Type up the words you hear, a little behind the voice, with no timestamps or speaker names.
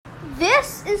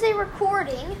This is a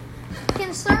recording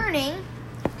concerning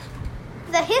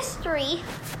the history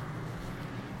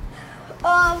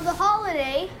of the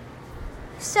holiday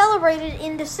celebrated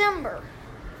in December.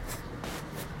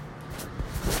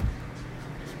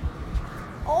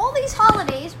 All these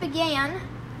holidays began,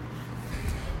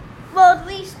 well, at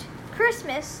least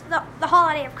Christmas, the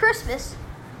holiday of Christmas,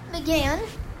 began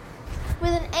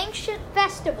with an ancient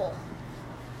festival.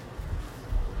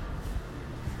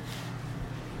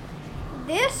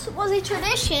 This was a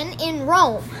tradition in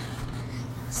Rome.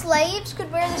 Slaves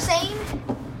could wear the same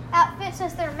outfits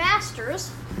as their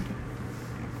masters,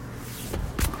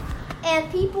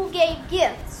 and people gave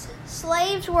gifts.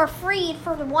 Slaves were freed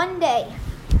for one day,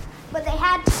 but they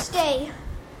had to stay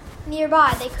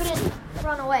nearby. They couldn't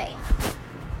run away.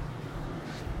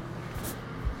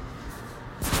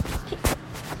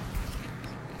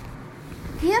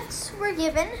 Gifts were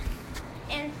given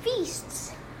and feasts.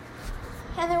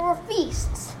 And there were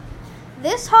feasts.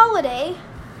 This holiday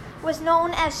was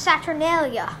known as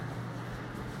Saturnalia.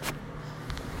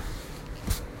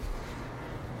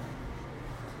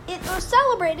 It was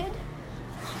celebrated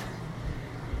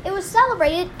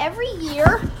every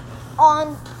year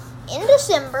in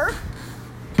December,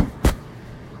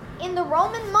 in the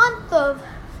Roman month of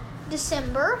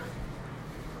December.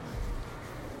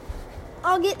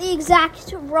 I'll get the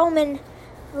exact Roman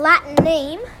Latin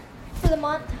name for the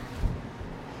month.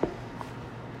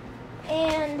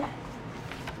 And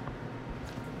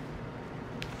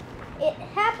it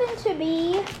happened to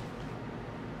be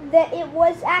that it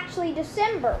was actually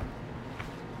December.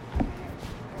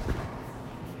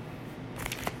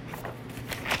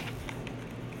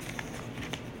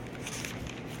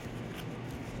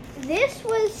 This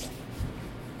was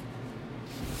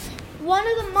one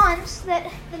of the months that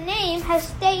the name has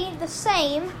stayed the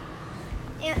same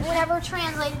whenever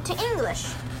translated to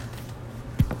English.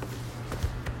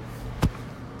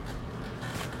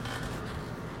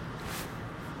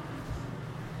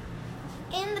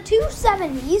 In the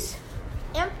 270s,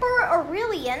 Emperor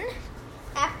Aurelian,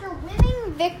 after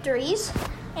winning victories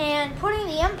and putting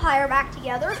the empire back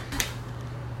together,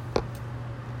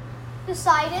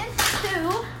 decided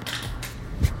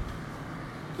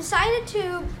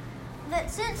that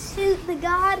since the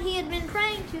god he had been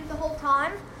praying to the whole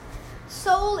time,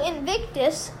 Sol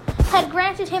Invictus, had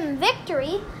granted him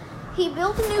victory, he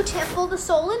built a new temple to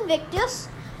Sol Invictus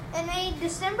and made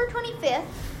December 25th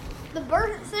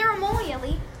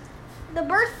ceremonially the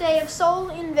birthday of Sol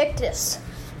Invictus,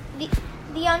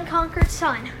 the unconquered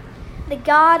sun, the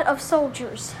god of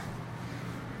soldiers.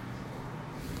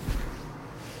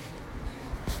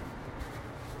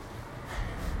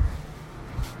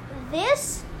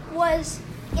 This was,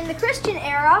 in the Christian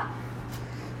era,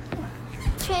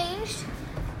 changed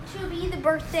to be the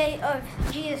birthday of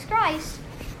Jesus Christ,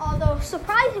 although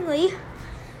surprisingly,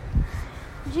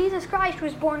 Jesus Christ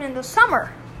was born in the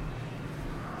summer,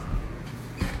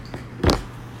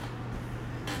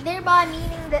 thereby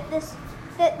meaning that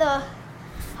the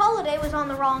holiday was on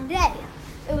the wrong day.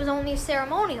 It was only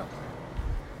ceremonial.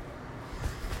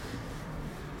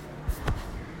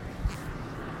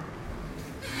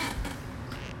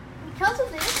 Because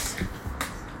of this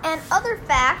and other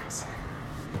facts,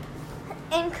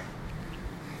 and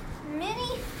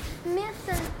many myths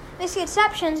and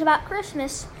misconceptions about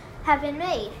Christmas have been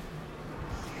made.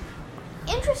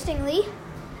 Interestingly,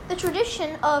 the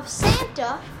tradition of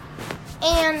Santa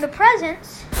and the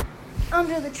presents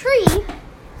under the tree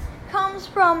comes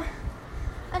from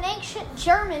an ancient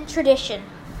German tradition.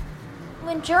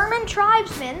 When German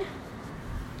tribesmen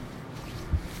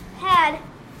had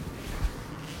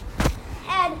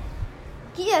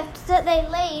gifts that they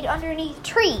laid underneath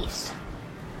trees.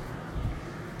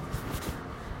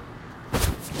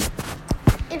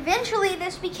 Eventually,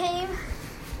 this became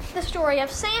the story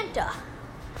of Santa.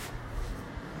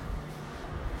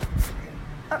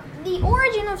 The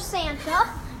origin of Santa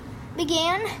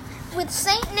began with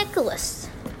Saint Nicholas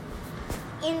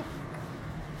in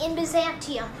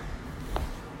Byzantium.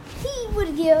 He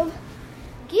would give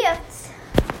gifts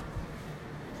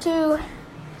to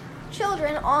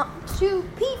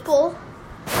people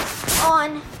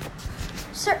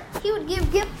he would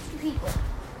give gifts to people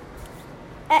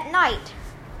at night.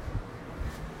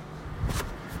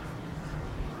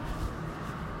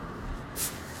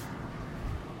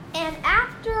 And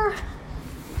after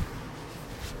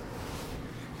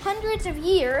hundreds of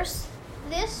years,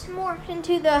 this morphed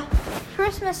into the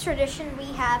Christmas tradition we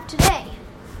have today.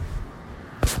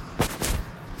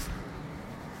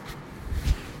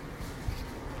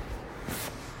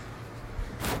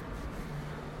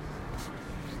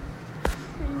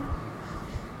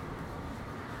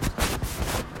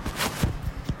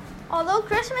 although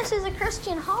Christmas is a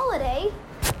Christian holiday,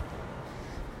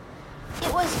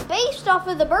 it was based off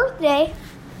of the birthday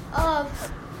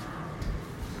of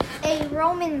a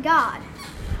Roman god.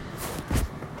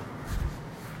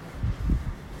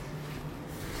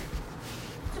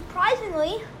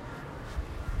 Surprisingly,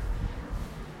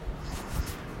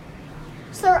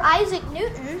 Sir Isaac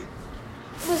Newton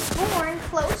was born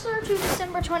closer to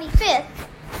December 25th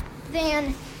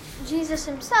than Jesus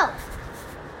himself.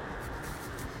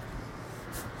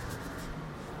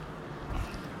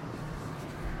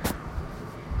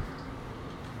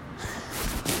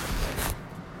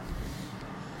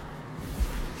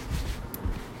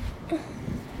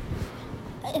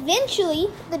 Eventually,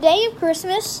 the day of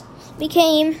Christmas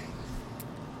became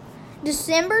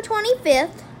December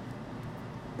 25th,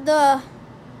 the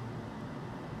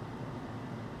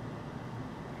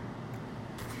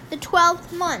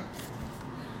 12th month.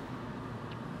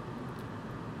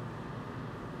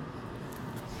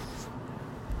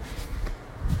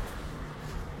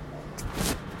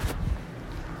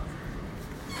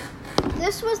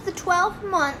 This was the 12th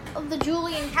month of the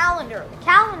Julian calendar, the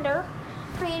calendar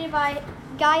created by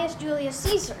Gaius Julius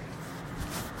Caesar.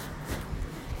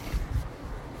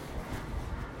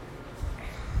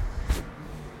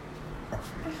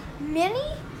 Many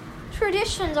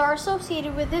traditions are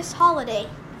associated with this holiday.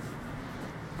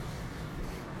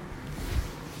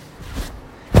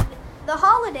 The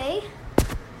holiday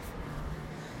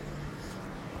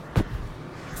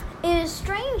is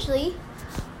strangely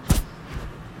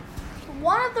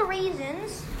one of the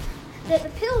reasons that the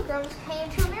Pilgrims came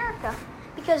to America,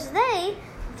 because they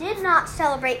did not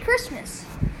celebrate Christmas,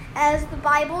 as the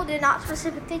Bible did not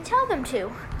specifically tell them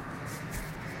to.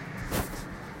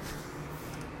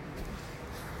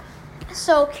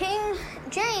 So King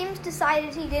James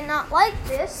decided he did not like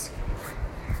this,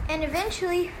 and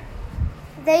eventually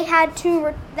they had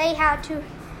to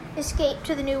escape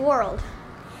to the New World.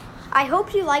 I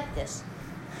hope you like this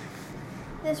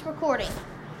recording.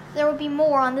 There will be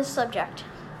more on this subject.